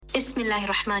الله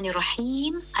الرحمن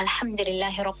الرحيم الحمد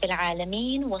لله رب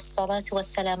العالمين والصلاة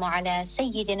والسلام على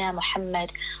سيدنا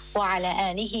محمد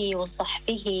وعلى آله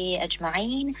وصحبه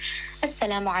أجمعين.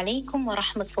 Assalamu alaikum wa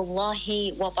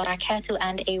rahmatullahi wa barakatuh,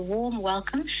 and a warm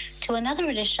welcome to another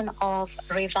edition of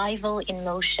Revival in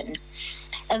Motion.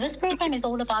 This program is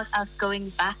all about us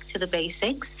going back to the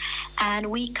basics, and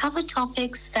we cover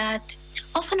topics that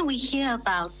often we hear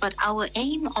about, but our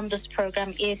aim on this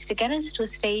program is to get us to a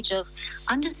stage of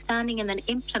understanding and then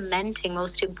implementing,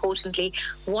 most importantly,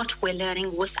 what we're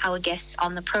learning with our guests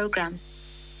on the program.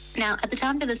 Now, at the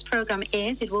time that this program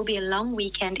airs, it will be a long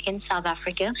weekend in South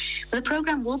Africa, but the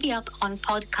program will be up on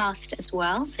podcast as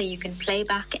well, so you can play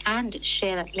back and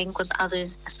share that link with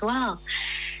others as well.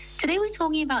 Today we're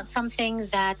talking about something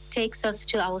that takes us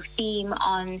to our theme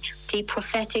on the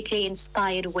prophetically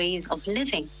inspired ways of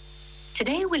living.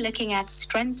 Today we're looking at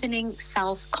strengthening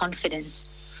self-confidence.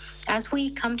 As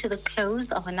we come to the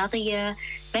close of another year,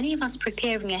 many of us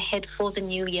preparing ahead for the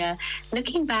new year,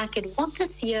 looking back at what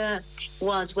this year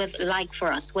was like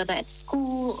for us, whether at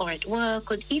school or at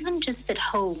work or even just at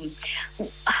home.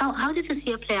 How did this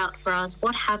year play out for us?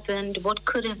 What happened? What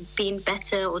could have been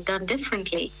better or done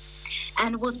differently?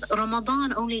 And with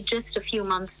Ramadan only just a few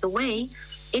months away,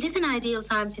 it is an ideal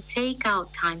time to take out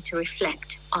time to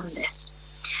reflect on this.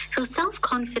 So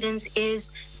self-confidence is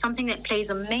something that plays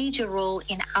a major role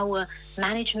in our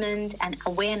management and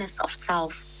awareness of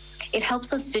self. It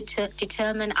helps us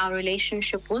determine our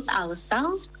relationship with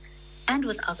ourselves and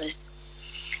with others.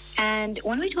 And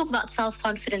when we talk about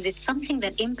self-confidence, it's something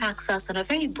that impacts us on a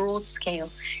very broad scale.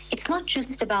 It's not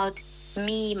just about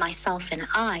me, myself, and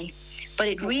I, but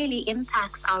it really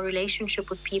impacts our relationship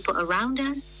with people around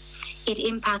us. It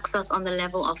impacts us on the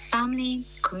level of family,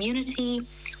 community,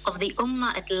 of the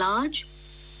ummah at large.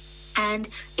 And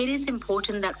it is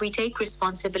important that we take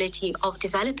responsibility of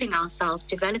developing ourselves,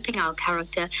 developing our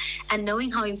character, and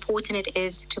knowing how important it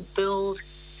is to build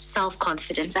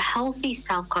self-confidence, a healthy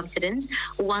self-confidence,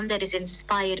 one that is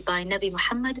inspired by Nabi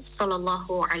Muhammad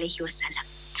sallallahu alaihi wasallam.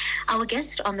 Our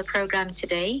guest on the program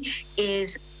today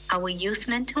is our youth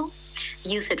mentor,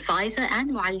 youth advisor and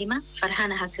muallima,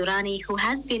 Farhana Hathurani, who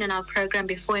has been on our program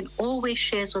before and always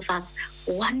shares with us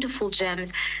wonderful gems,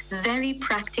 very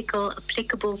practical,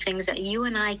 applicable things that you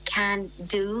and I can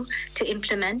do to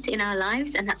implement in our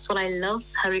lives. And that's what I love.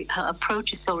 Her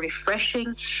approach is so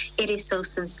refreshing. It is so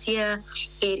sincere.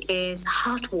 It is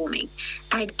heartwarming.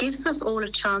 And it gives us all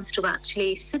a chance to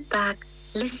actually sit back,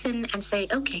 listen, and say,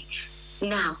 okay,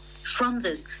 now, from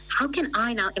this, how can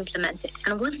I now implement it?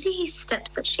 And with these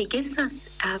steps that she gives us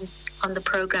on the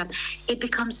program, it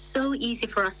becomes so easy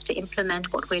for us to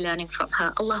implement what we're learning from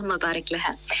her. Allahumma barik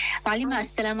laha. Ma'alima,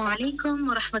 assalamu alaikum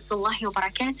wa rahmatullahi wa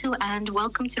barakatuh, and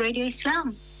welcome to Radio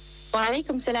Islam. Wa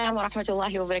alaikum salam wa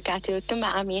rahmatullahi wa barakatuh.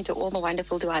 Thumma ameen to all the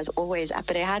wonderful du'as always.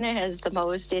 Farhana has the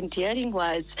most endearing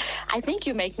words. I think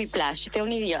you make me blush. If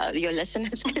only your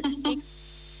listeners could see.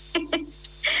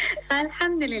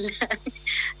 Alhamdulillah.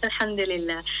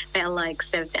 Alhamdulillah. May Allah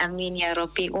accept. Ameen ya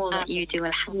Rabbi, all that you do.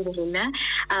 Alhamdulillah.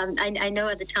 I know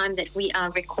at the time that we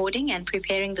are recording and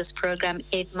preparing this program,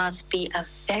 it must be a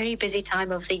very busy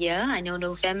time of the year. I know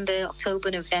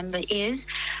October, November is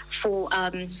for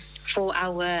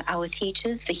our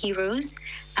teachers, the heroes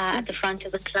at the front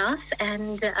of the class.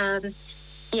 And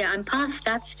yeah, I'm past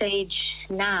that stage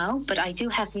now, but I do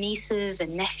have nieces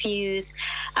and nephews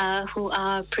who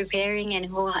are preparing and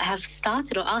who have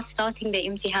started or are starting their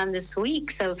imtihan this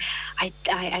week. So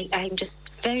I'm just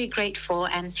very grateful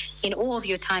and in awe of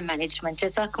your time management.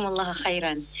 Jazakumullah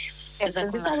khairan. Yes,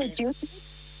 this is our duty.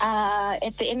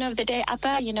 At the end of the day,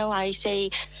 Appa, I say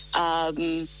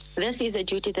this is a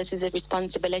duty, this is a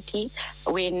responsibility.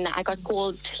 When I got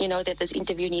called, that this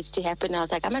interview needs to happen, I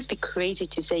was like, I must be crazy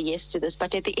to say yes to this.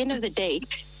 But at the end of the day,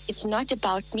 it's not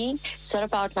about me. It's not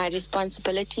about my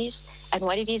responsibilities and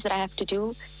what it is that I have to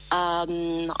do.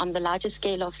 On the larger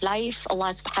scale of life,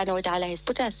 Allah subhanahu wa ta'ala has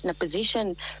put us in a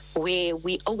position where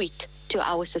we owe it to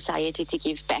our society to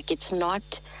give back. It's not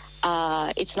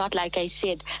like I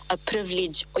said, a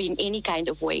privilege in any kind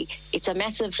of way. It's a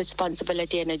massive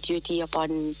responsibility and a duty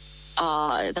upon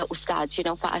the ustads,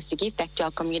 for us to give back to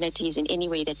our communities in any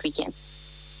way that we can.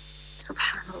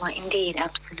 SubhanAllah, indeed,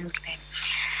 absolutely.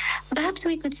 Perhaps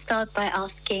we could start by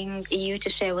asking you to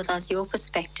share with us your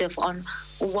perspective on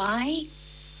why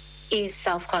is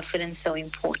self-confidence so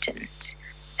important?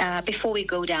 Before we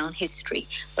go down history.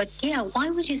 But yeah,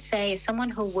 why would you say, as someone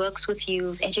who works with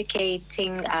youth,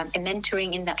 educating and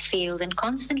mentoring in that field and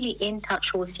constantly in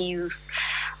touch with youth,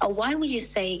 why would you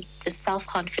say the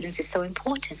self-confidence is so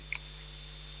important?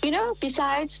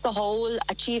 Besides the whole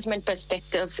achievement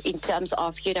perspective in terms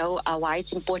of, why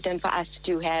it's important for us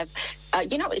to have,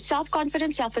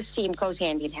 self-confidence, self-esteem goes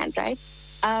hand in hand, right?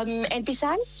 And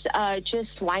besides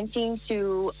just wanting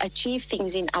to achieve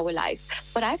things in our life,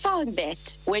 but I found that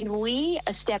when we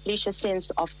establish a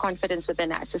sense of confidence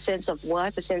within us, a sense of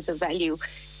worth, a sense of value,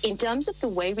 in terms of the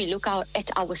way we look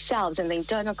at ourselves and the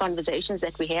internal conversations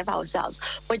that we have ourselves,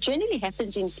 what generally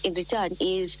happens in return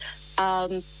is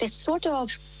that sort of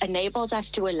enables us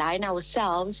to align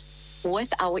ourselves with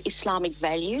our Islamic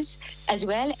values, as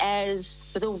well as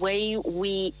the way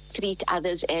we treat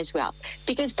others as well.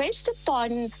 Because based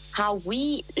upon how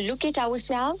we look at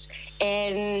ourselves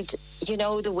and,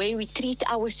 the way we treat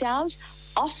ourselves,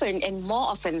 often and more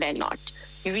often than not,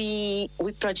 we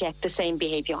project the same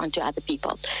behavior onto other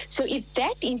people. So if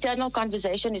that internal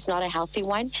conversation is not a healthy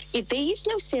one, if there is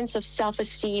no sense of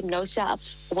self-esteem, no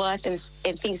self-worth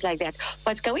and things like that,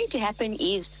 what's going to happen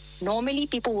is normally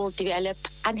people will develop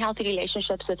unhealthy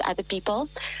relationships with other people,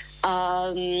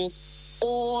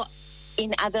 or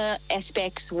in other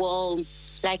aspects will,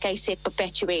 like I said,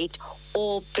 perpetuate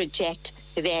or project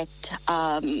that,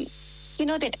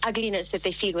 that ugliness that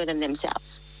they feel within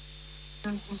themselves.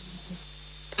 Mm-hmm.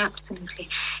 Absolutely.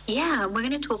 Yeah, we're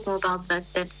going to talk more about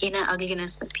that inner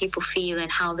ugliness that people feel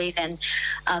and how they then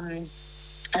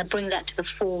bring that to the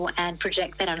fore and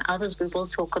project that on others. We will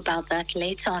talk about that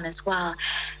later on as well.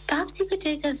 Perhaps you could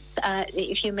take us,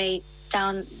 if you may,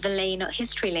 down the lane, or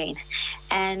history lane,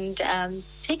 and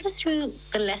take us through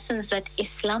the lessons that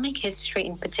Islamic history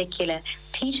in particular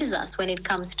teaches us when it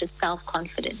comes to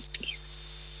self-confidence, please.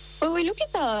 When we look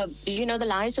at the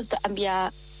lives of the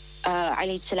Anbiya,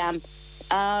 alayhi salam,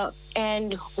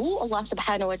 and who Allah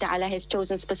subhanahu wa ta'ala has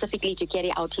chosen specifically to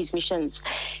carry out his missions,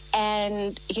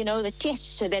 and the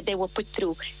tests that they were put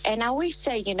through. And I always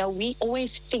say, we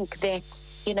always think that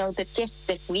the tests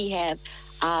that we have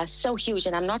are so huge,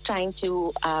 and I'm not trying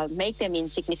to make them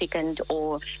insignificant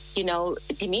or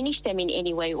diminish them in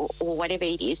any way or whatever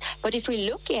it is. But if we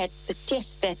look at the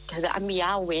tests that the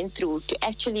Anbiya went through to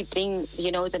actually bring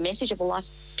the message of Allah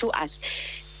to us,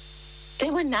 they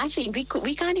were nothing.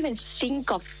 We can't even think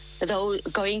of those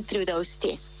going through those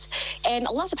tests. And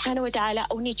Allah subhanahu wa ta'ala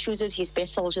only chooses his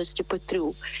best soldiers to put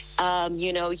through.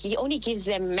 He only gives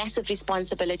them massive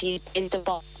responsibilities based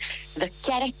upon the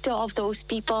character of those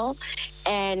people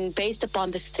and based upon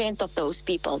the strength of those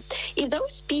people. If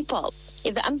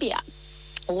the Anbiya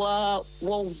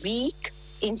were weak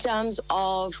in terms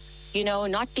of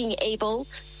not being able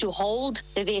to hold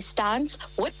their stance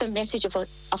with the message of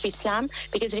Islam,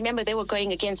 because remember, they were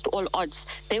going against all odds.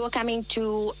 They were coming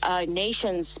to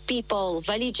nations, people,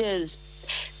 villages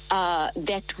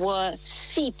that were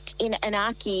seeped in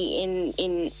anarchy,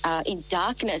 in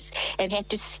darkness, and had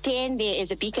to stand there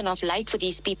as a beacon of light for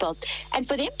these people. And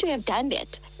for them to have done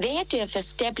that, they had to have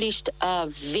established a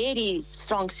very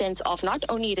strong sense of not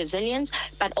only resilience,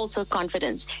 but also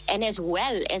confidence, and as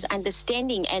well as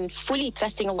understanding and fully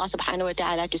trusting Allah subhanahu wa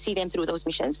ta'ala to see them through those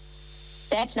missions.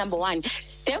 That's number one.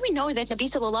 Then we know that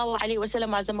Nabi sallallahu alayhi wa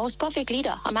sallam was the most perfect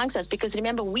leader amongst us, because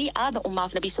remember, we are the ummah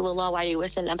of Nabi sallallahu alayhi wa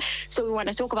sallam. So we want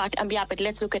to talk about Anbiya, but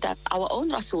let's look at our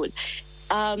own Rasul.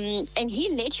 And he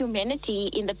led humanity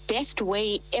in the best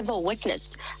way ever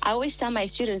witnessed. I always tell my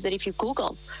students that if you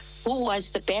Google who was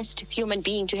the best human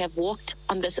being to have walked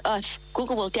on this earth,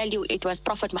 Google will tell you it was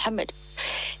Prophet Muhammad.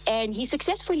 And he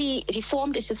successfully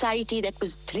reformed a society that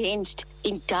was drenched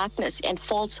in darkness and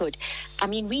falsehood. I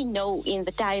mean, we know in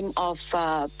the time of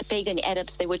the pagan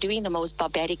Arabs, they were doing the most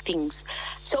barbaric things.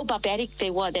 So barbaric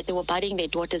they were that they were burying their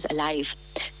daughters alive.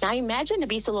 Now imagine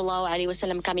Nabi sallallahu alayhi wa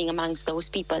sallam coming amongst those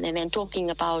people and then talking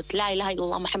about La ilaha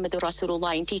illallah Muhammadur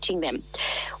Rasulullah and teaching them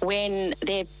when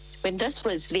this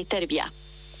was their tarbiyah,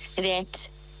 that,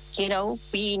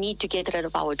 we need to get rid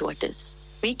of our daughters.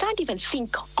 We can't even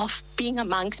think of being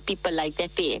amongst people like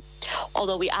that there.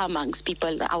 Although we are amongst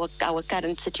people, our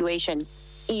current situation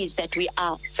is that we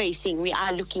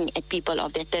are looking at people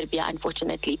of that tarbiyah,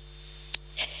 unfortunately.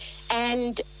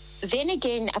 And then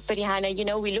again,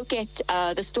 Farhana, we look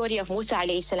at the story of Musa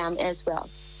alayhi salam as well.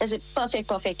 As a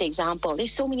perfect example.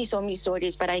 There's so many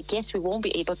stories, but I guess we won't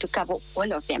be able to cover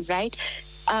all of them, right?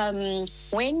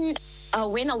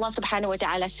 When Allah subhanahu wa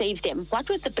ta'ala saved them, what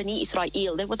was the Bani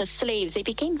Israel? They were the slaves. They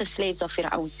became the slaves of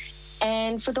Fir'aun.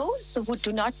 And for those who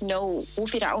do not know who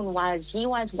Fir'aun was, he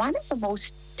was one of the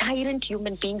most tyrant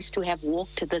human beings to have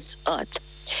walked this earth.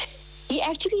 He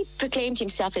actually proclaimed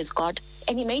himself as God,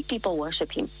 and he made people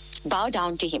worship him, bow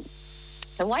down to him.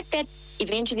 And what that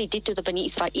eventually did to the Bani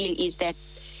Israel is that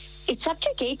it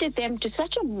subjugated them to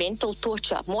such a mental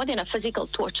torture, more than a physical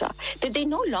torture, that they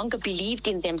no longer believed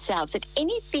in themselves. That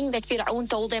anything that Fir'aun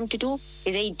told them to do,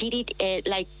 they did it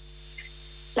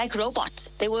like robots.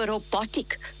 They were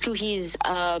robotic to his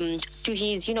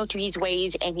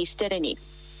ways and his tyranny.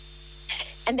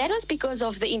 And that was because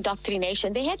of the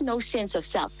indoctrination. They had no sense of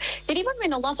self. That even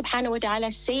when Allah subhanahu wa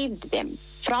ta'ala saved them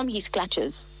from his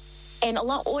clutches, and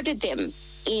Allah ordered them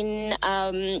in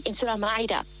Surah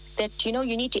Ma'idah, that, you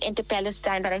need to enter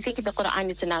Palestine, but I think in the Quran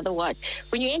it's another word.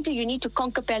 When you enter, you need to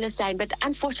conquer Palestine, but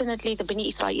unfortunately the Bani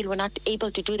Israel were not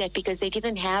able to do that because they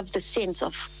didn't have the sense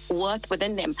of worth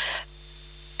within them,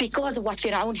 because of what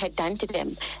Fir'aun had done to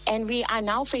them. And we are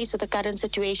now faced with the current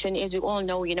situation, as we all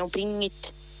know, bringing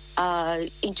it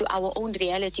into our own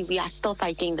reality. We are still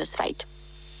fighting this fight,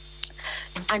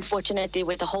 unfortunately,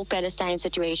 with the whole Palestine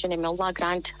situation. And may Allah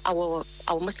grant our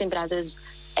Muslim brothers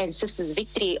and sisters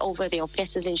victory over the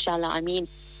oppressors, inshallah, Ameen.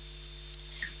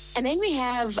 And then we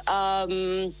have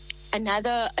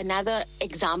another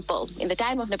example. In the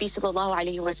time of Nabi sallallahu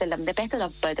alayhi wa sallam, the Battle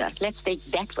of Badr, let's take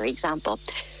that for example.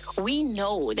 We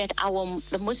know that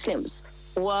the Muslims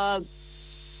were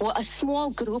a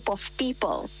small group of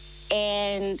people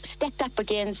and stacked up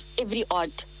against every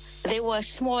odd. They were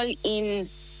small in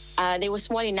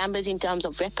numbers in terms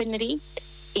of weaponry,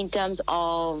 in terms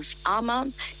of armor,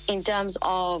 in terms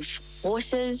of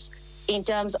horses, in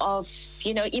terms of,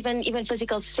 even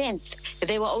physical strength.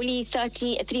 They were only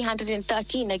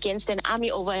 313 against an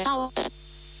army over 1,000.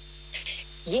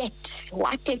 Yet,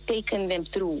 what had taken them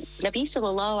through? Nabi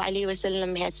sallallahu alayhi wa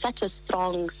sallam had such a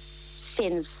strong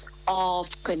sense of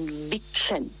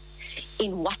conviction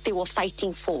in what they were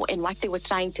fighting for and what they were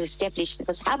trying to establish.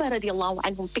 The Sahaba radiallahu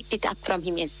anhum picked it up from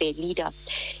him as their leader.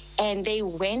 And they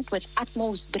went with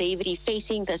utmost bravery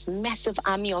facing this massive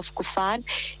army of kuffar,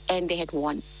 and they had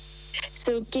won.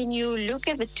 So can you look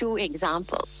at the two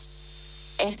examples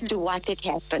as to what had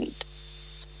happened?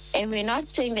 And we're not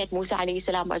saying that Musa alayhi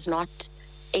salam was not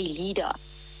a leader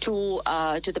to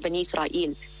the Bani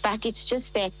Israel, but it's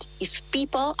just that if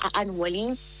people are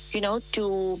unwilling,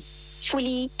 to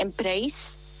fully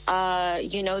embrace,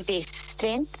 their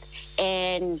strength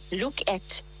and look at,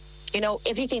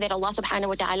 everything that Allah subhanahu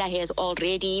wa ta'ala has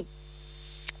already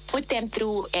put them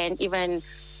through and even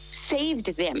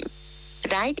saved them,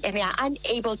 right? And they are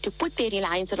unable to put their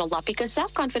reliance on Allah, because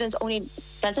self-confidence only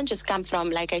doesn't just come from,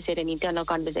 like I said, an internal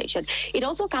conversation. It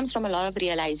also comes from a lot of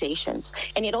realizations.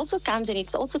 And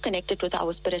it's also connected with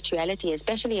our spirituality,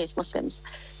 especially as Muslims.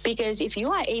 Because if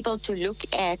you are able to look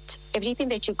at everything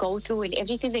that you go through and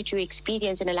everything that you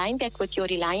experience and align that with your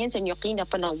reliance and yaqeen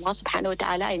upon Allah subhanahu wa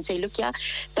ta'ala, and say, look,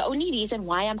 the only reason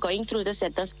why I'm going through this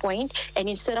at this point, and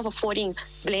instead of affording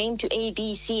blame to A,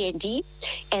 B, C, and D,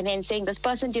 and then saying this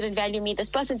person didn't value me,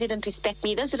 this person didn't respect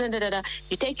me,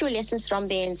 you take your lessons from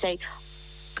there and say,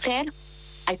 Khair,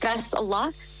 I trust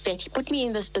Allah that He put me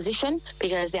in this position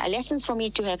because there are lessons for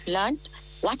me to have learned.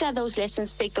 What are those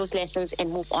lessons? Take those lessons and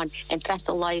move on, and trust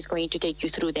Allah is going to take you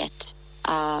through that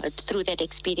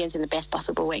experience in the best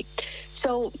possible way.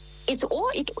 So it's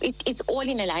all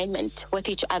in alignment with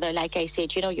each other. Like I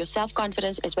said, your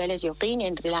self-confidence as well as your yaqeen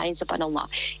and reliance upon Allah.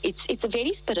 It's a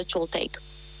very spiritual take.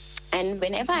 And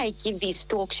whenever I give these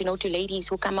talks, to ladies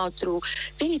who come out through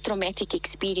very traumatic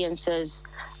experiences,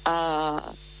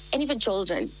 and even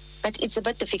children, but it's a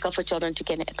bit difficult for children to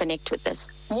connect with this,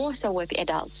 more so with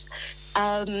adults.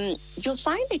 You'll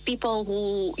find that people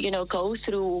who, go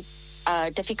through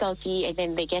difficulty and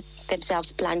then they get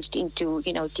themselves plunged into,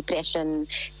 depression,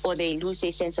 or they lose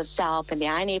their sense of self and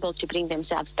they're unable to bring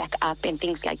themselves back up and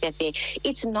things like that.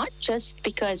 It's not just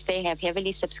because they have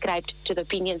heavily subscribed to the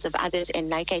opinions of others and,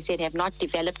 like I said, have not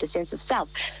developed a sense of self,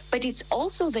 but it's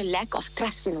also the lack of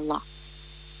trust in Allah.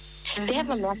 They have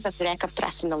a massive lack of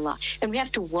trust in Allah, and we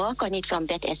have to work on it from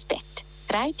that aspect,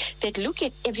 right? That look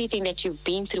at everything that you've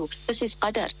been through. This is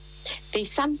qadr.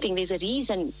 There's a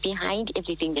reason behind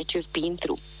everything that you've been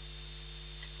through.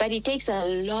 But it takes a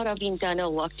lot of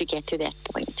internal work to get to that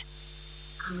point.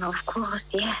 Of course,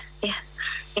 yes,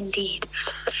 indeed.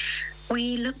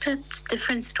 We looked at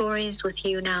different stories with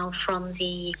you now from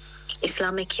the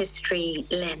Islamic history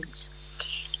lens.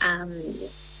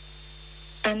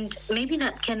 And maybe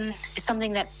that can be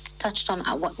something that's touched on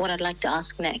what I'd like to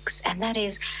ask next, and that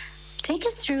is, take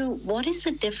us through what is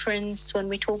the difference when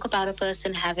we talk about a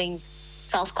person having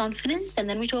self-confidence and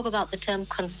then we talk about the term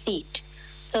conceit.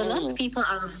 So a lot of people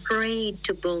are afraid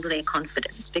to build their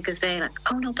confidence because they're like,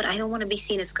 oh no, but I don't want to be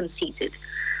seen as conceited.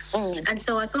 And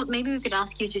so I thought maybe we could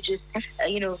ask you to just,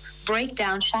 break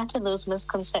down, shatter those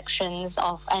misconceptions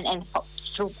and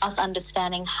through us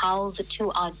understanding how the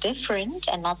two are different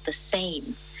and not the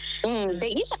same. There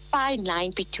is a fine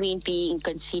line between being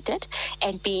conceited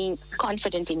and being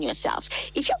confident in yourself.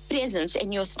 If your presence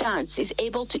and your stance is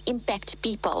able to impact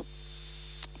people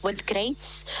with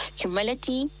grace,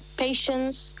 humility,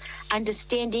 patience,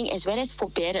 understanding, as well as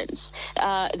forbearance,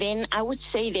 then I would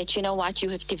say that, you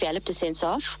have developed a sense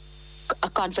of a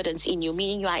confidence in you,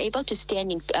 meaning you are able to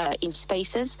stand in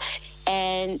spaces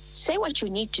and say what you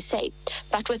need to say,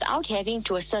 but without having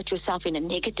to assert yourself in a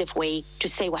negative way to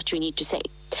say what you need to say.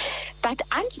 But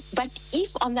if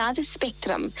on the other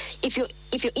spectrum, if your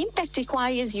impact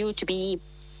requires you to be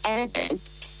arrogant,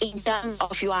 in terms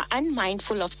of you are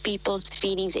unmindful of people's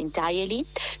feelings entirely,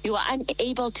 you are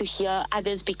unable to hear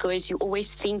others because you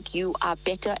always think you are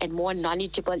better and more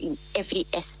knowledgeable in every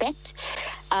aspect,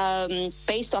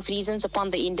 based off reasons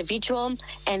upon the individual,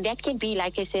 and that can be,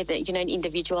 like I said, an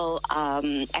individual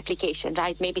application,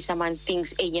 right? Maybe someone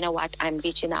thinks, hey, you know what, I'm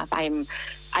rich enough, I'm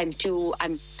too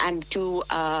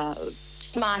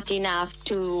smart enough,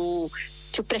 too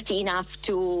pretty enough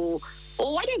to,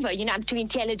 or whatever, I'm too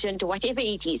intelligent or whatever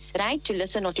it is, right, to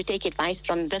listen or to take advice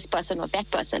from this person or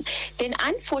that person, then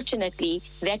unfortunately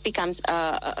that becomes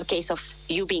a case of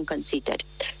you being conceited.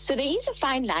 So there is a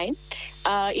fine line.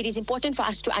 It is important for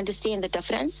us to understand the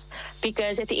difference,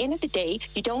 because at the end of the day,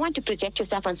 you don't want to project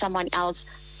yourself on someone else,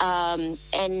 and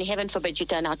heaven forbid you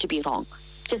turn out to be wrong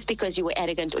just because you were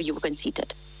arrogant or you were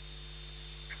conceited.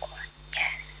 Of course,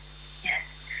 yes.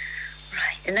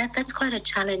 Right, and that's quite a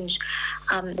challenge,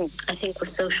 I think,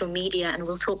 with social media, and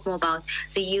we'll talk more about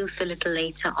the youth a little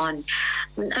later on.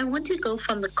 I want to go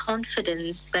from the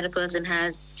confidence that a person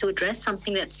has to address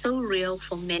something that's so real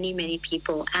for many, many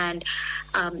people, and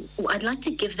I'd like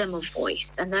to give them a voice,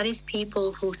 and that is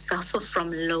people who suffer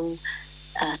from low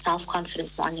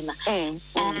self-confidence, Mu'allima.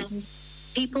 And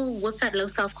people with that low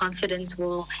self-confidence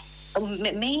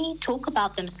may talk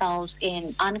about themselves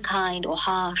in unkind or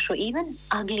harsh or even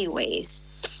ugly ways.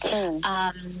 And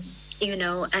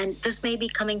this may be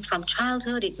coming from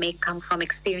childhood, it may come from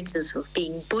experiences of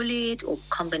being bullied or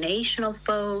combination of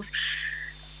both.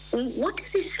 What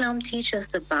does Islam teach us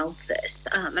about this?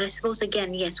 And I suppose,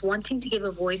 again, yes, wanting to give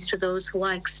a voice to those who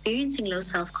are experiencing low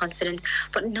self-confidence,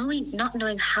 but not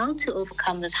knowing how to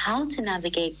overcome this, how to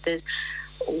navigate this,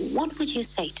 what would you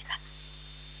say to them?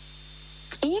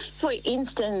 If, for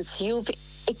instance, you've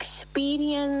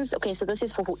experienced, okay, so this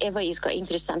is for whoever is going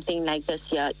through something like this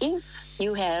here. If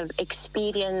you have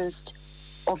experienced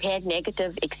or had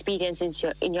negative experiences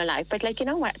in your life, but you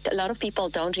know what, a lot of people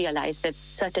don't realize that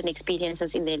certain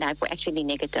experiences in their life were actually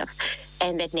negative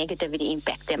and that negativity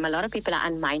impact them. A lot of people are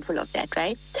unmindful of that,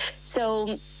 right?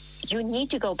 So you need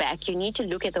to go back, you need to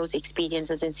look at those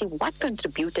experiences and see what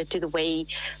contributed to the way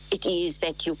it is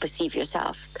that you perceive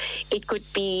yourself. It could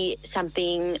be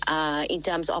something in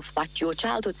terms of what your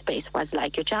childhood space was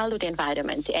like, your childhood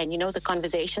environment, and the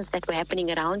conversations that were happening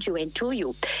around you and to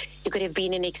you. It could have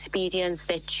been an experience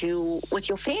that you, with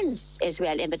your friends as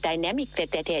well, and the dynamic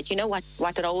that had,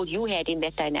 what role you had in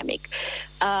that dynamic.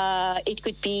 It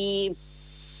could be,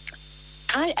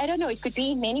 I don't know, it could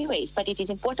be in many ways, but it is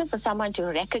important for someone to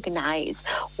recognize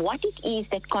what it is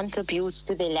that contributes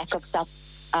to their lack of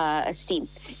self-esteem.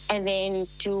 And then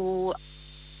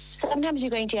sometimes you're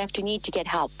going to need to get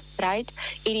help, right?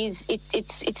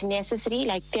 It's necessary.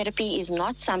 Like, therapy is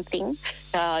not something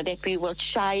that we will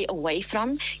shy away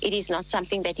from. It is not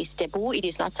something that is taboo. It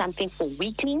is not something for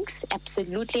weaklings.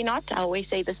 Absolutely not. I always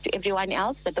say this to everyone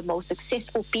else, that the most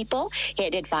successful people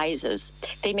had advisors.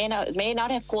 They may not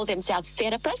have called themselves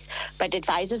therapists, but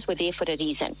advisors were there for a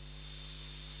reason.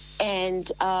 And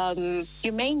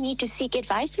you may need to seek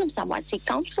advice from someone, seek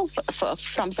counsel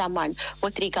from someone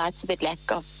with regards to the lack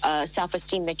of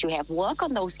self-esteem that you have. Work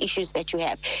on those issues that you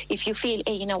have. If you feel,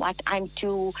 hey, you know what, I'm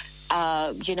too,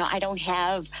 I don't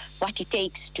have what it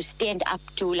takes to stand up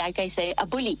to, like I say, a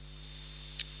bully.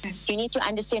 You need to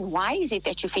understand, why is it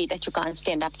that you feel that you can't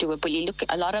stand up to a bully? Look,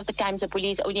 a lot of the times a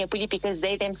bully is only a bully because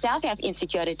they themselves have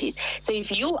insecurities. So if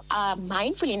you are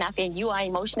mindful enough and you are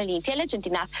emotionally intelligent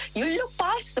enough, you look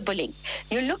past the bullying.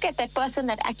 You look at that person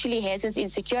that actually has his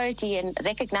insecurity and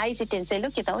recognize it and say,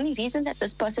 look, the only reason that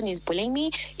this person is bullying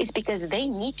me is because they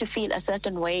need to feel a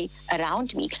certain way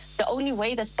around me. The only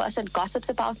way this person gossips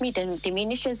about me,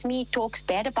 diminishes me, talks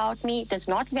bad about me, does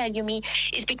not value me,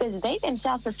 is because they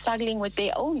themselves are struggling with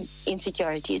their own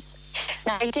insecurities.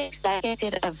 Now, it takes, like I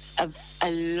said, a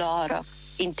lot of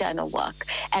internal work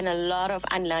and a lot of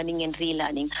unlearning and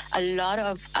relearning, a lot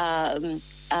of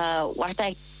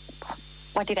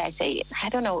what did I say? I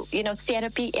don't know,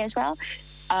 therapy as well,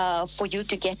 for you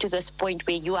to get to this point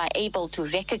where you are able to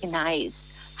recognize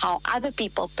how other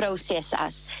people process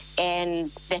us,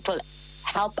 and that will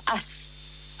help us,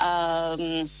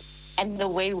 and the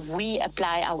way we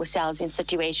apply ourselves in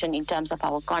situation in terms of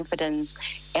our confidence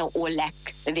or lack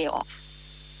thereof.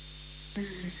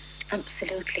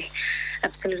 Absolutely.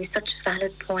 Absolutely. Such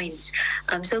valid points.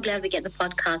 I'm so glad we get the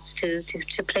podcast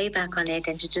to play back on it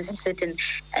and to just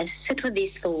sit with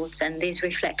these thoughts and these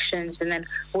reflections and then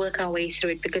work our way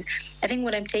through it. Because I think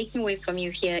what I'm taking away from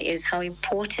you here is how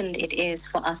important it is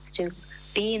for us to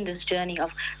be in this journey of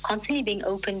constantly being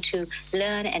open to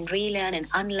learn and relearn and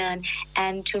unlearn,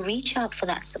 and to reach out for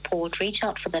that support, reach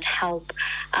out for that help,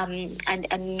 and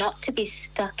not to be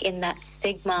stuck in that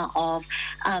stigma of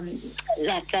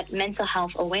that mental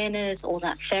health awareness or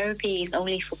that therapy is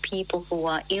only for people who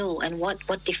are ill, and what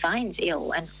defines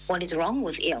ill and what is wrong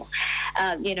with ill,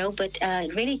 but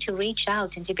really to reach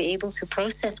out and to be able to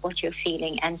process what you're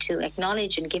feeling and to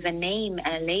acknowledge and give a name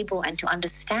and a label and to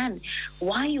understand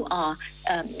why you are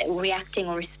reacting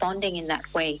or responding in that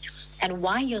way, and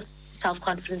why your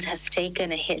self-confidence has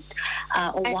taken a hit,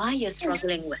 or why you're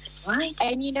struggling with it, right?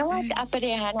 And you know what,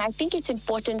 Farhana, I think it's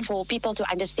important for people to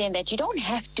understand that you don't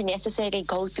have to necessarily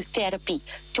go to therapy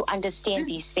to understand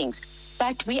these things.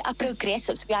 But we are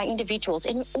progressives, we are individuals,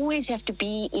 and we always have to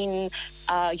be in,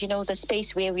 the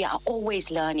space where we are always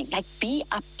learning, like be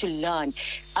up to learn.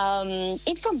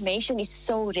 Information is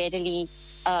so readily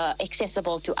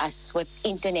accessible to us with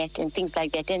internet and things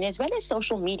like that, and as well as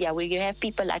social media, where you have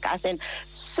people like us and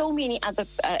so many other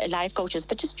life coaches,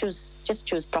 but just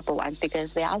choose proper ones,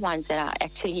 because there are ones that are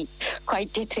actually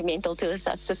quite detrimental to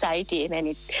society,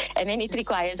 and then it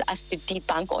requires us to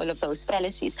debunk all of those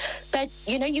fallacies. But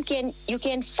you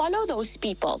can follow those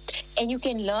people and you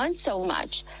can learn so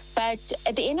much, but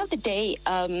at the end of the day,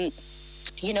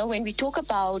 when we talk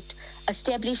about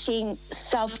establishing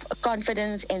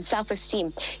self-confidence and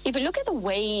self-esteem, if you look at the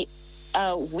way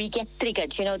we get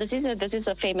triggered, this is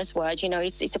a famous word,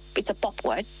 it's a pop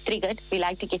word, triggered. We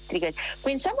like to get triggered.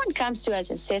 When someone comes to us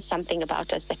and says something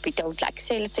about us that we don't like,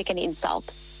 say, let's take an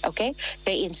insult, okay?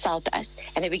 They insult us,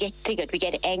 and then we get triggered, we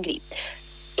get angry.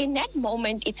 In that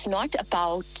moment, it's not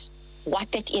about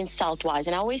what that insult was.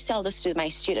 And I always tell this to my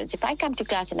students. If I come to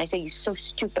class and I say, you're so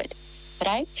stupid,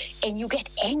 right? And you get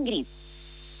angry.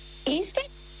 Is that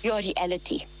your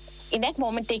reality? In that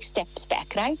moment, take steps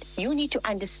back, right? You need to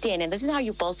understand, and this is how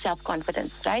you build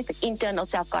self-confidence, right? The internal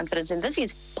self-confidence, and this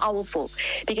is powerful,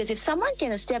 because if someone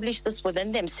can establish this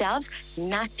within themselves,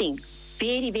 nothing,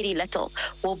 very, very little,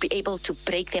 will be able to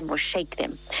break them or shake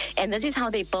them. And this is how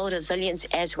they build resilience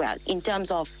as well, in terms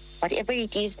of whatever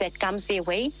it is that comes their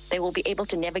way, they will be able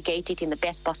to navigate it in the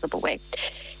best possible way.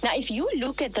 Now, if you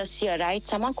look at this here, right,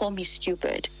 someone called me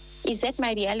stupid. Is that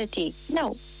my reality?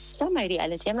 No, it's not my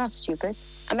reality. I'm not stupid.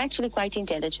 I'm actually quite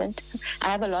intelligent.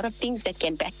 I have a lot of things that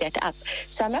can back that up.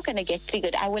 So I'm not going to get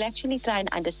triggered. I will actually try and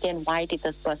understand, why did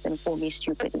this person call me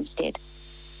stupid instead?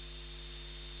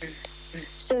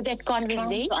 So that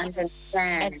conversation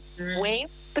and way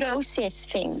process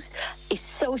things is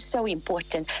so, so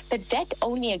important. But that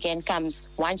only again comes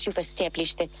once you've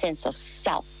established that sense of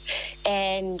self.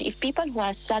 And if people who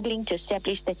are struggling to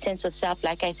establish that sense of self,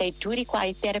 like I say, do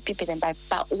require therapy, but then by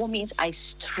all means, I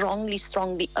strongly,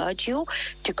 strongly urge you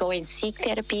to go and seek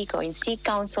therapy, go and seek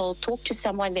counsel, talk to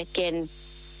someone that can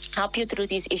help you through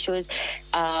these issues,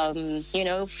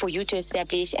 for you to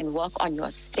establish and work on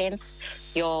your strengths,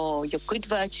 your good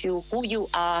virtue, who you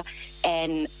are,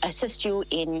 and assist you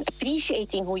in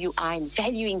appreciating who you are and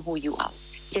valuing who you are.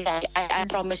 I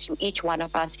promise you, each one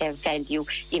of us have value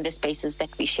in the spaces that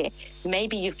we share.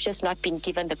 Maybe you've just not been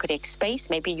given the correct space.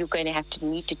 Maybe you're going to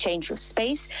need to change your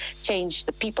space, change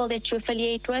the people that you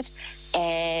affiliate with,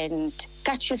 and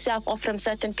cut yourself off from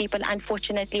certain people,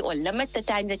 unfortunately, or limit the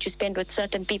time that you spend with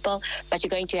certain people. But you're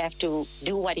going to have to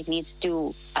do what it needs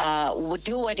to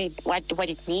what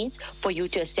it needs for you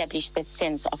to establish that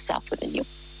sense of self within you.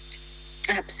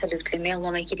 Absolutely. May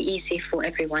Allah make it easy for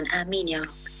everyone. Ameen, Ya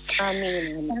Rabbi.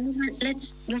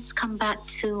 Let's come back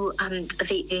to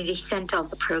the center of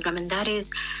the program, and that is,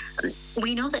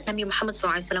 we know that Nabi Muhammad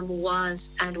ﷺ was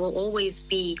and will always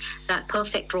be that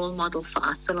perfect role model for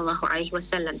us, sallallahu alaihi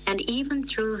wasallam. And even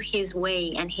through his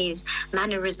way and his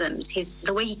mannerisms,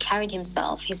 the way he carried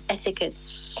himself, his etiquette,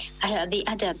 the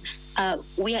adab,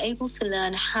 we are able to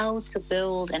learn how to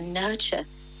build and nurture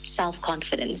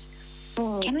self-confidence.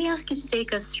 Can we ask you to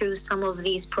take us through some of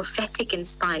these prophetic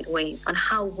inspired ways on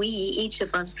how we, each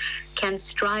of us, can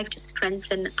strive to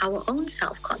strengthen our own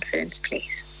self-confidence,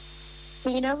 please?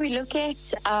 We look at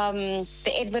the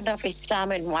advent of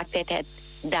Islam and what that had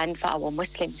done for our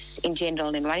Muslims in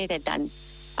general and what it had done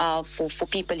for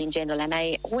people in general. And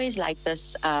I always like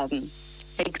this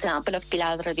example of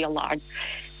Bilal radiallahu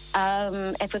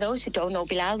anhu. And for those who don't know,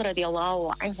 Bilal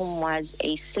radiallahu anhu was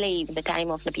a slave at the time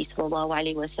of Nabi sallallahu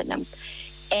alayhi wa sallam.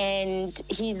 And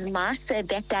his master at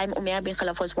that time, Umayyah bin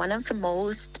Khalaf, was one of the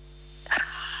most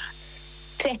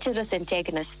treacherous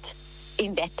antagonists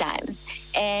in that time.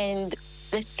 And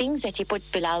the things that he put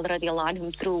Bilal radiallahu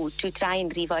anhu through to try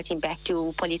and revert him back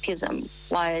to polytheism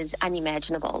was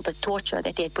unimaginable, the torture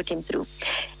that they had put him through.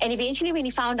 And eventually when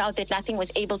he found out that nothing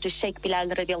was able to shake Bilal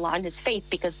radiallahu anhu's faith,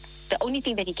 because the only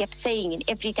thing that he kept saying, and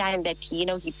every time that he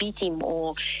beat him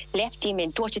or left him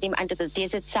and tortured him under the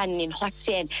desert sun in hot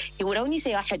sand, he would only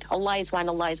say, Ahad, Allah is one,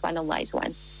 Allah is one, Allah is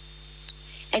one.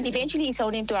 And eventually he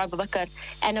sold him to Abu Bakr,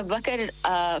 and Abu Bakr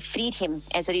freed him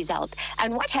as a result.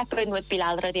 And what happened with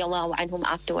Bilal radiallahu anhum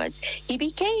afterwards? He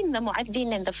became the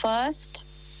mu'addin and the first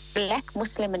black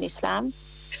Muslim in Islam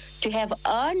to have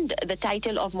earned the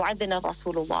title of mu'addin of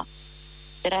Rasulullah.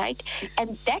 Right?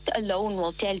 And that alone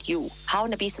will tell you how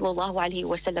Nabi sallallahu alayhi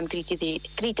wa sallam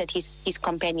treated his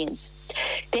companions.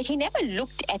 That he never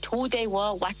looked at who they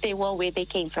were, what they were, where they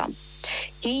came from.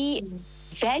 He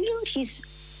valued his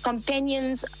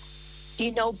companions,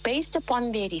 based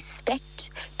upon their respect,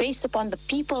 based upon the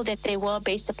people that they were,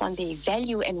 based upon their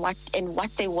value and what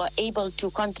they were able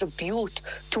to contribute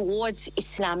towards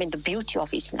Islam and the beauty of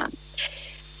Islam.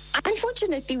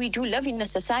 Unfortunately, we do live in a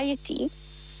society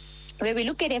where we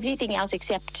look at everything else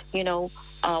except,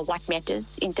 what matters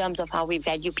in terms of how we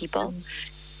value people.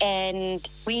 And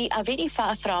we are very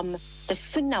far from the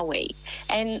Sunnah way.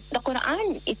 And the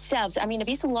Quran itself,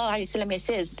 Nabi sallallahu alayhi wa sallam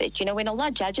says that, when Allah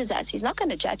judges us, He's not going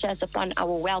to judge us upon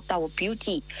our wealth, our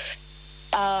beauty,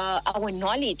 our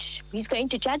knowledge. He's going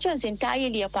to judge us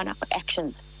entirely upon our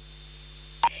actions.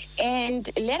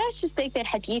 And let us just take that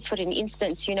hadith for an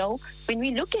instance, when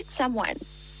we look at someone,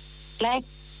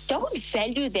 don't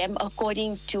value them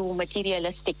according to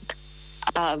materialistic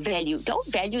value. Don't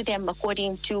value them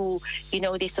according to,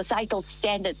 their societal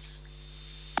standards.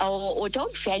 Or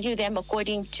don't value them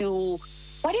according to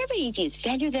whatever it is.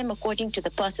 Value them according to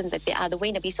the person that they are, the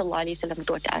way Nabi sallallahu alayhi wa sallam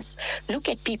taught us. Look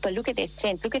at people, look at their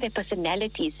strength, look at their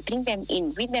personalities, bring them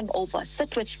in, win them over,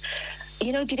 sit with...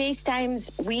 today's times,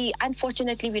 we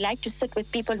like to sit with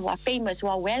people who are famous, who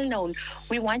are well-known.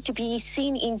 We want to be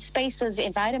seen in spaces,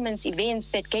 environments, events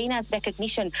that gain us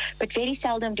recognition. But very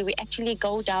seldom do we actually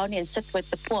go down and sit with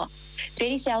the poor.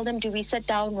 Very seldom do we sit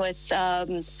down with,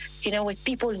 with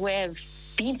people who have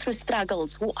been through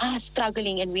struggles, who are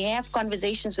struggling, and we have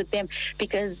conversations with them,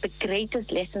 because the greatest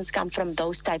lessons come from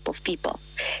those type of people.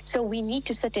 So we need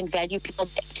to sit and value people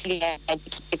that actually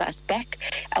give us back,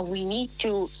 and we need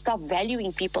to stop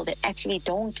valuing people that actually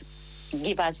don't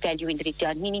give us value in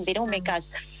return, meaning they don't make us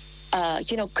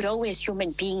grow as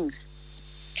human beings.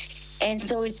 And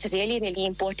so it's really, really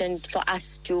important for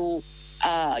us to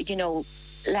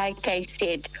like I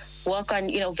said, work on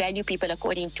value people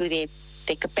according to their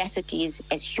capacities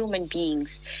as human beings,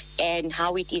 and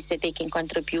how it is that they can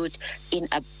contribute in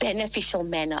a beneficial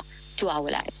manner to our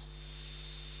lives.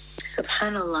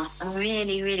 Subhanallah, some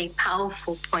really, really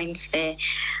powerful points there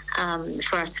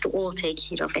for us to all take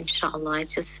heed of, inshallah.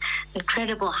 It's just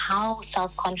incredible how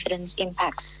self-confidence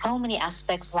impacts so many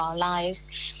aspects of our lives,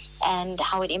 and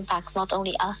how it impacts not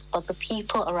only us but the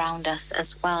people around us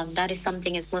as well. And that is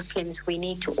something as Muslims we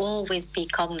need to always be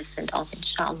cognizant of,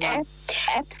 inshallah.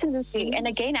 Absolutely. And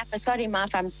again, sorry, Maf,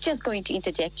 I'm just going to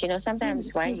interject. Sometimes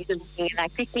when you're talking, I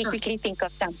quickly think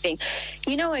of something.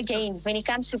 Again, when it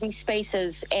comes to these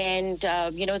spaces and,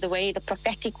 the way, the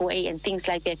prophetic way and things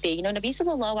like that there, Nabi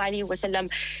sallallahu alayhi wa sallam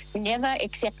never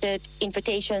accepted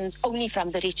invitations only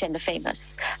from the rich and the famous.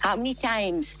 How many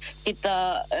times did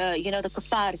the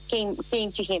kuffar came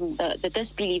to him, the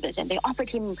disbelievers, and they offered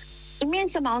him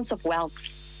immense amounts of wealth,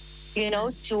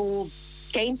 to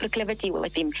gain proclivity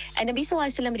with him. And Nabi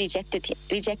sallallahu alayhi wa sallam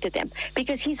rejected them,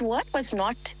 because his word was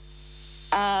not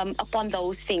upon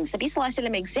those things. Nabi sallallahu alayhi wa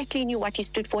sallam exactly knew what he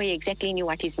stood for. He exactly knew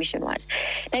what his mission was.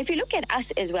 Now, if you look at us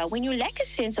as well, when you lack a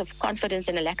sense of confidence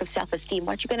and a lack of self-esteem,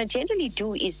 what you're going to generally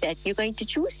do is that you're going to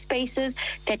choose spaces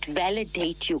that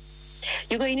validate you.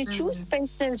 You're going to choose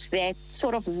spaces that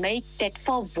sort of that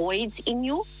fill voids in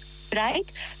you,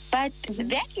 right? But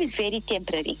that is very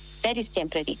temporary. That is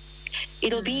temporary.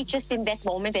 It'll be just in that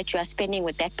moment that you are spending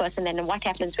with that person, and what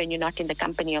happens when you're not in the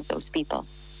company of those people.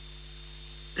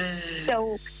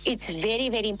 So it's very,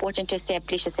 very important to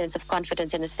establish a sense of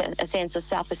confidence and a sense of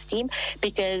self-esteem,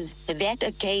 because that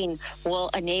again will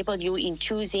enable you in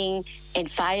choosing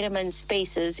environments,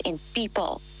 spaces, and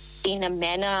people in a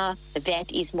manner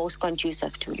that is most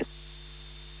conducive to you.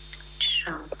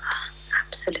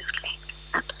 Absolutely.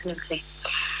 Absolutely.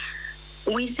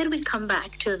 We said we'd come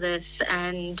back to this,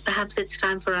 and perhaps it's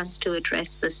time for us to address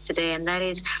this today, and that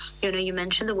is, you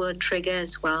mentioned the word trigger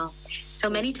as well. So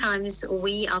many times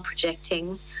we are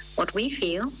projecting what we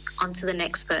feel onto the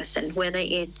next person, whether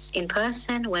it's in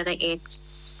person, whether it's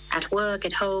at work,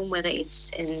 at home, whether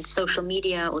it's in social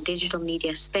media or digital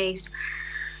media space.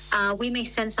 We may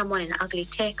send someone an ugly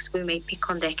text. We may pick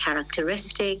on their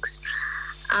characteristics.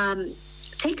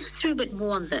 Take us through a bit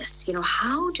more on this.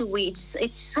 How do we,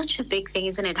 it's such a big thing,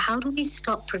 isn't it? How do we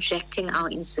stop projecting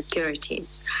our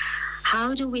insecurities?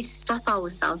 How do we stop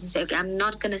ourselves and say, okay, I'm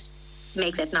not going to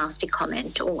make that nasty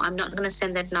comment, or I'm not going to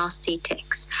send that nasty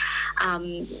text?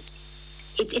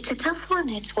 It's a tough one.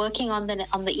 It's working on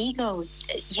the ego.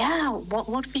 Yeah, what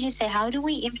would you say? How do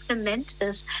we implement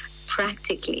this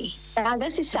practically?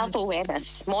 This is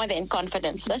self-awareness more than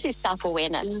confidence. This is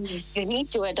self-awareness. You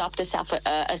need to adopt a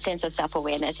sense of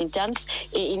self-awareness in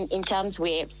terms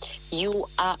where you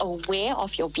are aware of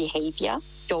your behavior,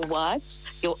 your words,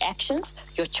 your actions,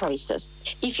 your choices.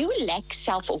 If you lack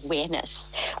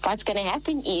self-awareness, what's going to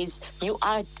happen is you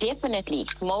are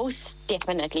most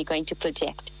definitely going to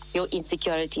project your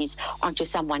insecurities onto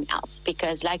someone else,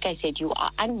 because like I said, you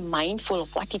are unmindful of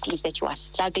what it is that you are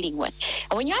struggling with.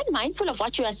 And when you're unmindful of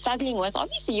what you are struggling with,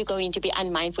 obviously you're going to be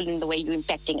unmindful in the way you're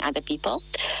impacting other people.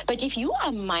 But if you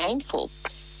are mindful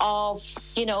of,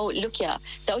 look here,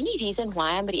 the only reason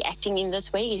why I'm reacting in this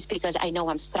way is because I know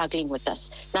I'm struggling with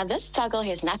this. Now, this struggle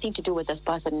has nothing to do with this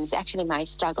person. It's actually my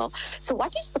struggle. So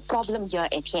what is the problem here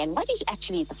at hand? What is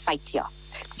actually the fight here?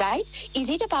 Right? Is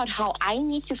it about how I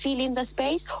need to feel in the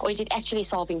space, or is it actually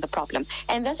solving the problem?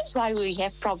 And this is why we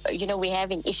have, we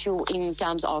have an issue in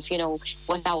terms of,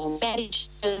 with our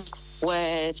marriages,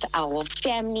 with our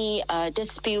family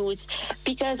disputes,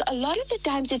 because a lot of the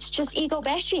times it's just ego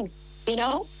bashing.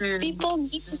 People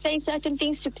need to say certain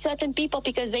things to certain people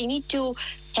because they need to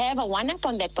have a one-up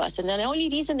on that person. And the only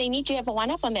reason they need to have a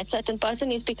one-up on that certain person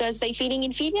is because they're feeling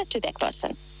inferior to that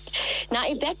person. Now,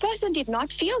 if that person did not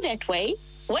feel that way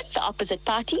with the opposite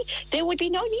party, there would be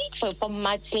no need for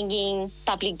mudslinging,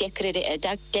 public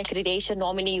degradation.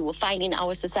 Normally, you will find in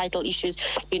our societal issues,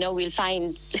 we'll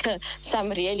find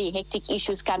some really hectic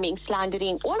issues coming,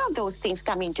 slandering, all of those things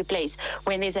come into place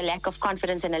when there's a lack of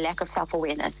confidence and a lack of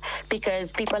self-awareness,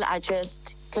 because people are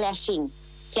just clashing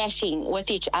with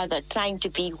each other, trying to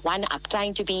be one up,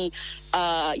 trying to be,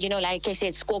 like I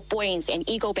said, score points and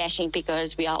ego bashing,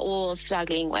 because we are all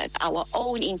struggling with our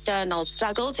own internal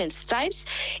struggles and strifes.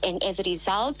 And as a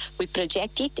result, we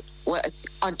project it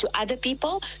onto other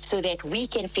people so that we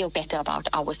can feel better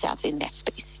about ourselves in that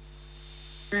space.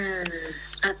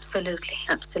 Absolutely,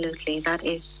 absolutely. That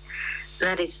is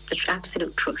the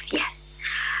absolute truth, yes.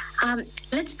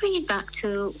 Let's bring it back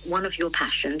to one of your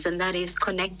passions, and that is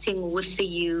connecting with the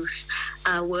youth,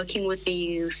 working with the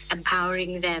youth,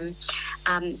 empowering them,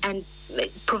 and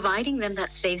providing them that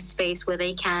safe space where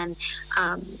they can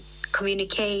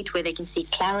communicate, where they can seek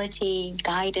clarity,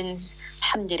 guidance.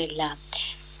 Alhamdulillah.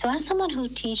 So as someone who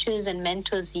teaches and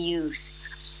mentors youth,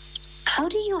 how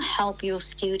do you help your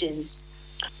students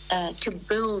to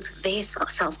build their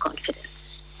self-confidence?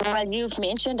 Well, you've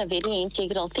mentioned a very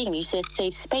integral thing. You said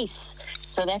safe space.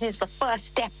 So that is the first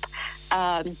step.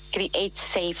 Create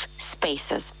safe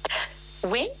spaces.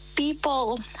 When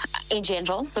people, in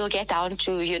general, will get down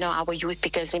to, our youth,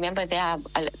 because remember, they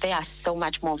are so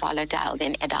much more volatile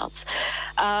than adults.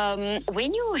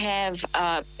 When you have,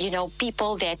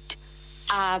 people that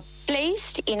are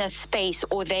placed in a space,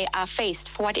 or they are faced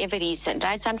for whatever reason,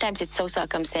 right? Sometimes it's so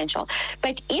circumstantial.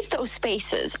 But if those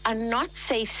spaces are not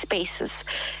safe spaces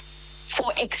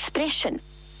for expression,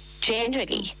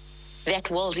 generally,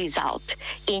 that will result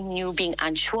in you being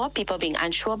unsure, people being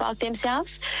unsure about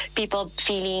themselves, people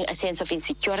feeling a sense of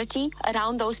insecurity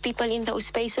around those people in those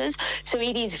spaces. So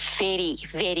it is very,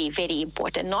 very, very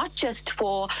important, not just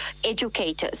for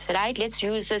educators, right? Let's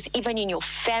use this even in your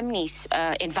family's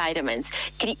environments.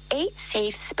 Create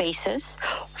safe spaces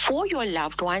for your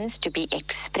loved ones to be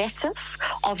expressive,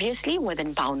 obviously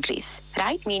within boundaries,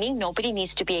 right? Meaning nobody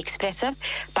needs to be expressive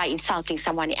by insulting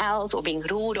someone else or being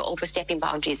rude or overstepping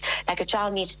boundaries. Like a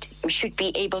child should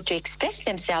be able to express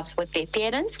themselves with their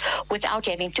parents without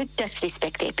having to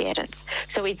disrespect their parents.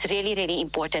 So it's really, really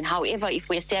important. However, if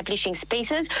we're establishing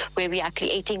spaces where we are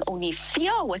creating only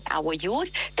fear with our youth,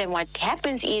 then what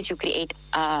happens is you create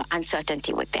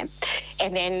uncertainty with them.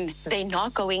 And then they're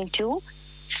not going to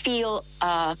feel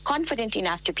confident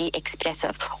enough to be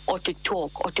expressive or to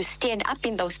talk or to stand up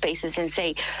in those spaces and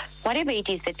say whatever it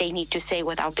is that they need to say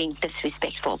without being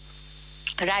disrespectful.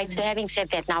 Right. So having said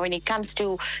that, now when it comes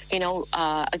to,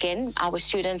 again, our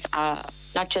students are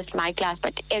not just my class,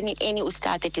 but any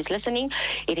ustad that is listening,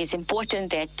 it is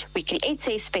important that we create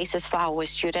safe spaces for our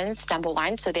students, number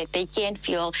one, so that they can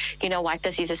feel,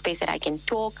 this is a space that I can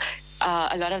talk.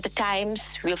 A lot of the times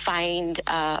we'll find,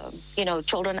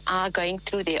 children are going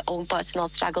through their own personal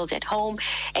struggles at home,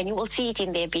 and you will see it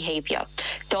in their behavior.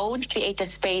 Don't create a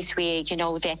space where,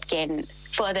 that can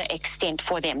further extend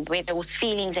for them, where those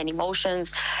feelings and emotions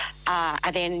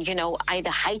are then, either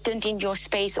heightened in your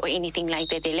space or anything like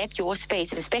that. They let your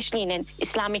space, especially in an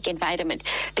Islamic environment,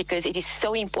 because it is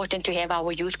so important to have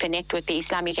our youth connect with the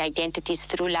Islamic identities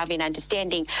through love and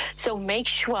understanding. So make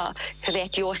sure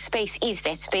that your space is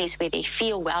that space where they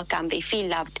feel welcome, they feel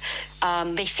loved,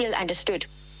 they feel understood.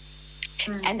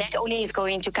 Mm-hmm. And that only is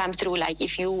going to come through, like,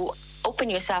 if you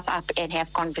open yourself up and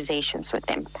have conversations with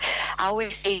them. I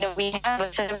always say, we have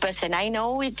a certain person. I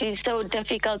know it is so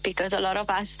difficult because a lot of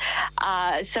us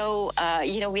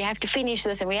we have to finish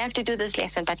this and we have to do this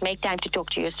lesson, but make time to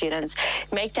talk to your students.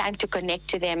 Make time to connect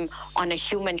to them on a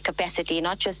human capacity,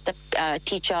 not just the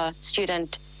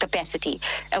teacher-student capacity.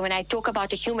 And when I talk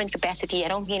about a human capacity, I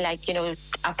don't mean like,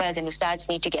 uppers and ustads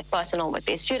need to get personal with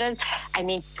their students. I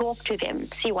mean, talk to them,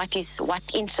 see what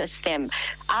interests them,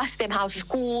 ask them how's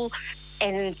school,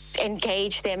 and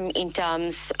engage them in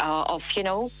terms of,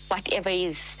 whatever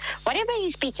is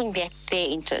piquing their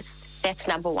interest. That's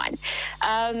number one.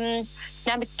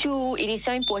 Number two, it is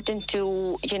so important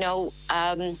to,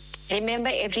 remember,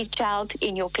 every child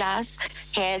in your class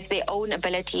has their own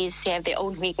abilities, have their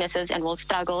own weaknesses, and will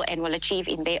struggle and will achieve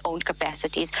in their own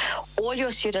capacities. All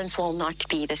your students will not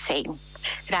be the same,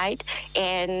 right?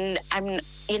 And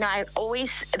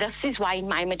this is why in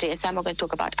my madrasa, I'm not going to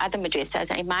talk about other madrasas.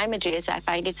 In my madrasa, I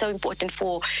find it so important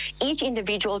for each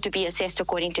individual to be assessed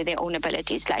according to their own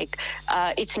abilities. Like,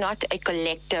 it's not a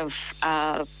collective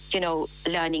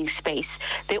learning space.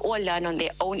 They all learn on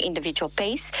their own individual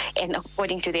pace and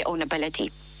according to their own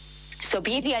ability. So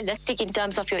be realistic in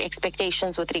terms of your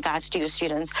expectations with regards to your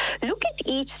students. Look at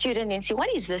each student and see, what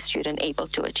is this student able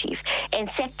to achieve? And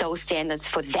set those standards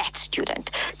for that student.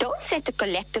 Don't set a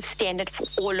collective standard for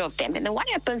all of them. And then what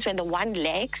happens when the one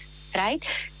lags, right?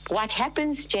 What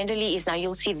happens generally is, now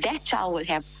you'll see that child will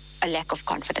have a lack of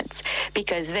confidence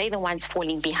because they're the ones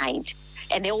falling behind.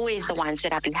 And they're always the ones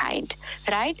that are behind,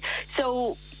 right?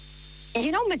 So,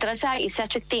 madrasa is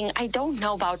such a thing. I don't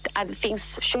know about other things.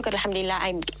 Shukr, alhamdulillah,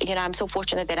 I'm so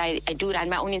fortunate that I do run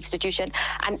my own institution.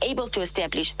 I'm able to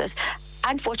establish this.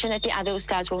 Unfortunately, other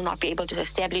ustads will not be able to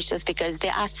establish this because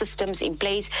there are systems in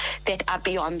place that are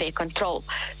beyond their control.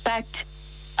 But,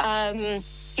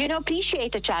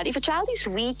 appreciate a child. If a child is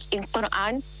weak in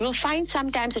Quran, you'll find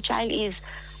sometimes a child is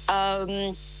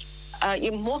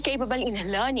more capable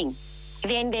in learning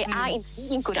than they are in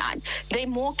reading Quran. They're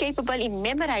more capable in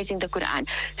memorizing the Quran.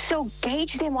 So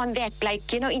gauge them on that,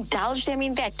 indulge them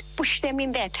in that, push them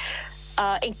in that,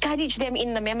 encourage them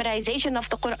in the memorization of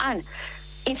the Quran,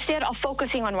 instead of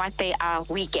focusing on what they are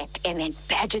weak at and then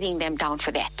badgering them down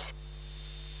for that.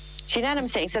 Do you know what I'm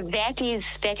saying? So that is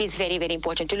very, very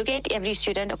important, to look at every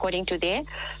student according to their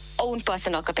own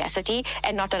personal capacity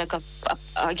and not on a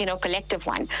collective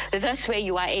one. This way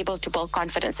you are able to build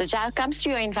confidence. The child comes to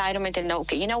your environment and know,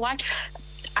 okay, you know what?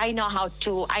 I know how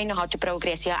to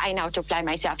progress here. I know how to apply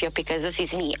myself here because this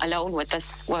is me alone with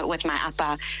my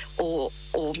appa or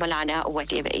Malana or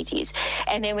whatever it is.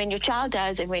 And then when your child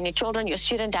does, and when your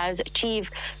student does achieve,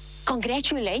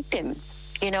 congratulate them.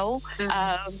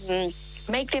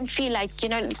 Make them feel like, you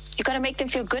got to make them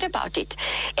feel good about it.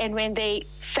 And when they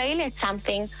fail at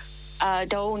something,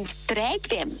 don't drag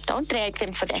them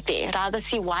for that day. Rather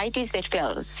see why it is they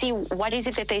fail. See what is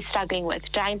it that they're struggling with.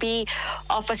 Try and be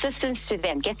of assistance to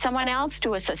them. Get someone else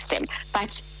to assist them. But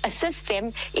assist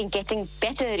them in getting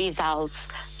better results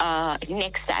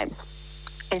next time,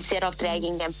 instead of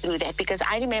dragging them through that. Because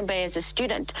I remember as a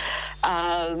student,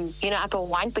 after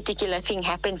one particular thing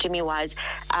happened to me was,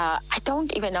 I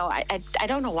don't even know, I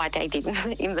don't know what I did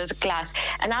in this class.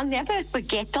 And I'll never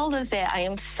forget, till this day, I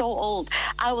am so old,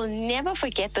 I will never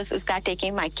forget this ustad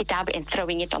taking my kitab and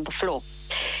throwing it on the floor.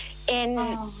 And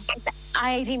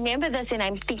I remember this, and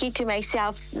I'm thinking to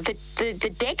myself, the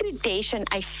degradation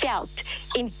I felt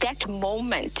in that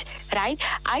moment, right?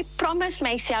 I promised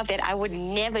myself that I would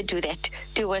never do that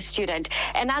to a student.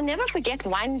 And I'll never forget,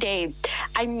 one day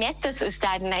I met this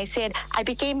ustad and I said, I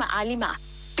became an alima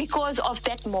because of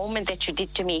that moment that you did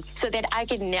to me, so that I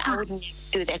would never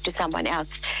do that to someone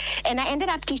else. And I ended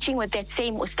up teaching with that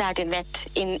same ustad in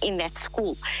that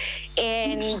school.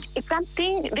 And it's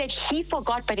something that he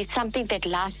forgot, but it's something that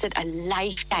lasted a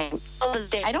lifetime.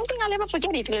 I don't think I'll ever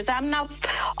forget it, because I'm now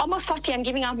almost 40, I'm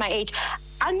giving out my age.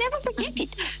 I'll never forget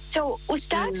it. So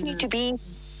ustads need to be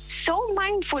so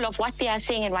mindful of what they are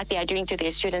saying and what they are doing to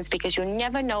their students, because you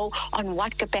never know on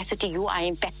what capacity you are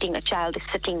impacting a child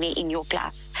sitting there in your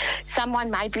class. Someone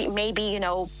might be, maybe,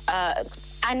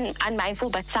 unmindful,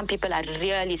 but some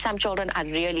children are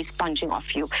really sponging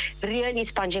off you, really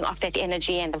sponging off that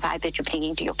energy and the vibe that you're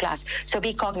bringing to your class. So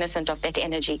be cognizant of that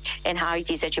energy and how it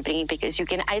is that you're bringing, because you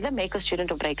can either make a student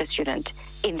or break a student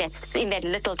in that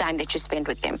little time that you spend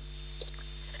with them.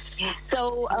 Yeah.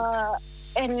 So,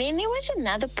 and then there was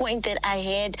another point that I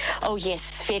had. Oh, yes,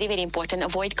 very, very important.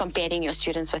 Avoid comparing your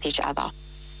students with each other.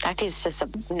 That is just a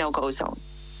no-go zone.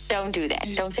 Don't do that.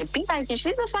 Don't say, be like, you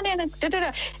see this one, and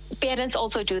parents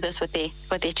also do this with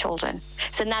their children.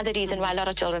 So another reason why a lot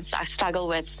of children struggle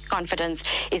with confidence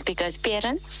is because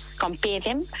parents compare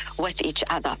them with each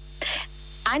other.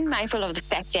 Unmindful of the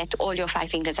fact that all your 5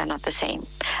 fingers are not the same.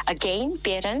 Again,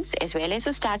 parents as well as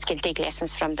the staff can take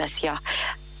lessons from this here.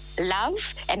 Love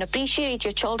and appreciate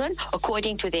your children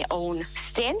according to their own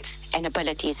strengths and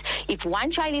abilities. If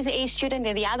one child is an A student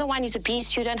and the other one is a B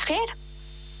student,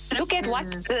 look at what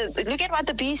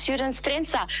the B student's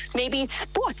strengths are. Maybe it's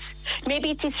sports,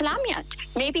 maybe it's Islamiyat,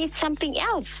 maybe it's something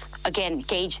else. Again,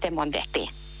 gauge them on that day.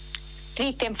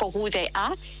 Treat them for who they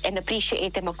are and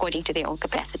appreciate them according to their own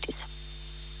capacities.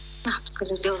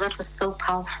 Absolutely. Oh, that was so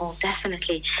powerful,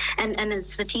 definitely. And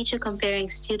it's the teacher comparing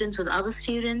students with other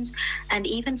students, and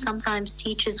even sometimes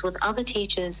teachers with other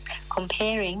teachers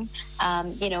comparing,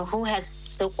 who has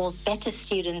so-called better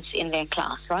students in their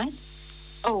class, right?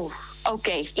 Oh,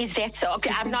 okay. Is that so?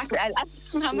 Okay, I'm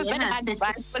a bit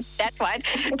advanced with that one,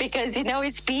 because,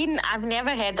 I've never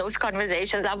had those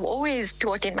conversations. I've always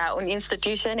taught in my own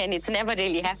institution, and it's never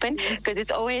really happened, because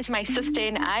it's always my sister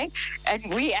and I,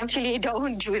 and we actually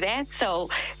don't do that. So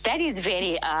that is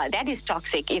that is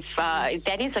toxic. If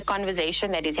that is a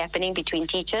conversation that is happening between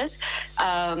teachers,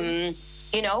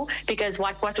 because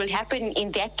what will happen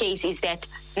in that case is that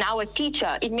now a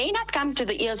teacher, it may not come to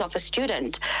the ears of a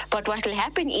student, but what will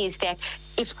happen is that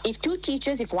if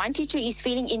one teacher is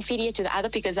feeling inferior to the other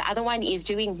because the other one is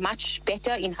doing much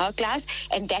better in her class,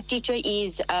 and that teacher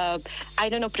is,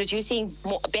 producing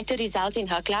better results in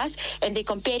her class, and they're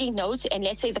comparing notes, and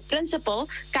let's say the principal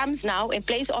comes now and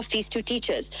plays off these two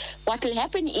teachers, what will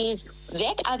happen is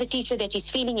that other teacher that is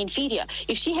feeling inferior,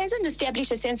 if she hasn't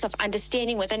established a sense of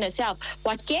understanding within herself,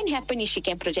 what can happen is she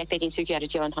can project that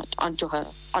insecurity onto her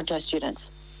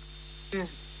students.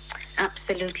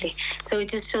 Absolutely. So it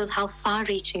just shows how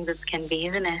far-reaching this can be,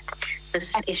 isn't it?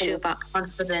 This issue about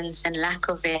confidence and lack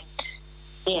of it.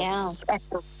 Yes,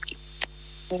 absolutely.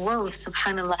 Whoa,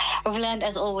 subhanAllah. We've learned,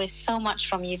 as always, so much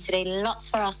from you today. Lots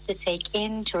for us to take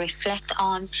in, to reflect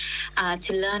on,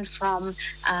 to learn from,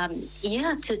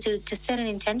 to set an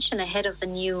intention ahead of the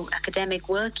new academic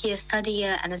work year, study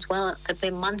year, and as well that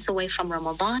we're months away from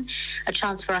Ramadan, a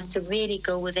chance for us to really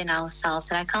go within ourselves.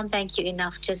 And I can't thank you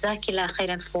enough. Jazakillah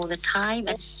khairan for the time.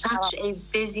 It's such a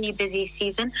busy, busy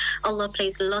season. Allah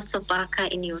places lots of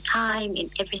barakah in your time, in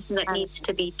everything that needs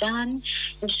to be done,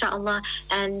 inshallah.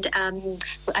 And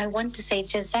I want to say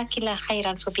Jazakillah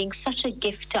khairan for being such a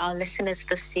gift to our listeners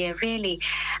this year, really.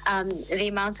 The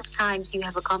amount of times you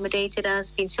have accommodated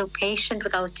us, been so patient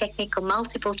with our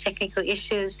multiple technical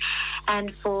issues,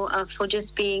 and for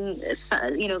just being,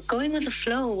 going with the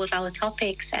flow with our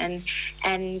topics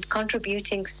and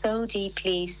contributing so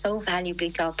deeply, so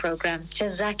valuably to our program.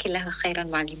 Jazakillah khairan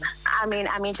malima. I mean,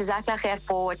 Jazakillah khair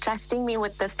for trusting me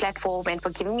with this platform and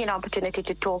for giving me an opportunity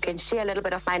to talk and share a little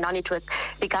bit of my knowledge with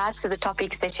regards to the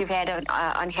topics that you've had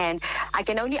on hand. I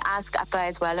can only ask Appa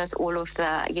as well as all of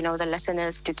the the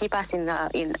listeners to keep us in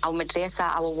our madrasa,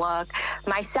 our work,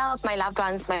 myself, my loved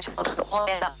ones, my children, all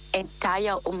the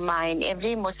entire ummah and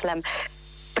every Muslim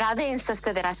brother and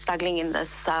sister that are struggling in this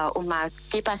ummah.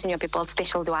 Keep us in your people's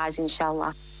special du'as,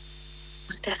 inshallah.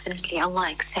 Most definitely.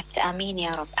 Allah accept. Ameen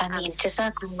ya Rab. Ameen.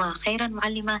 Jazakumullah khairan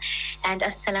mu'allima, and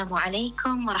assalamu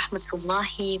alaikum wa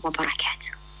rahmatullahi wa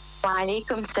barakatuh. Wa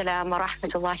alaikum salam wa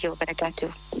rahmatullahi wa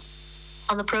barakatuh.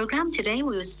 On the program today,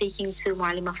 we were speaking to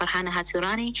Muallima Farhana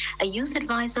Hathurani, a youth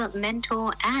advisor,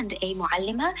 mentor, and a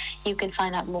muallima. You can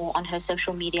find out more on her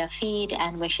social media feed,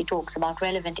 and where she talks about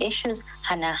relevant issues.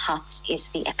 Hana Hats is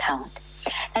the account.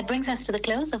 That brings us to the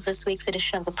close of this week's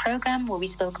edition of the program, where we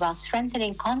spoke about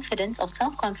strengthening confidence or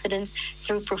self-confidence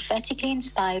through prophetically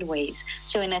inspired ways.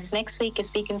 Join us next week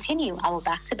as we continue our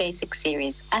Back to Basics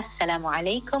series. Assalamu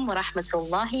alaikum wa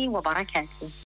rahmatullahi wa barakatuh.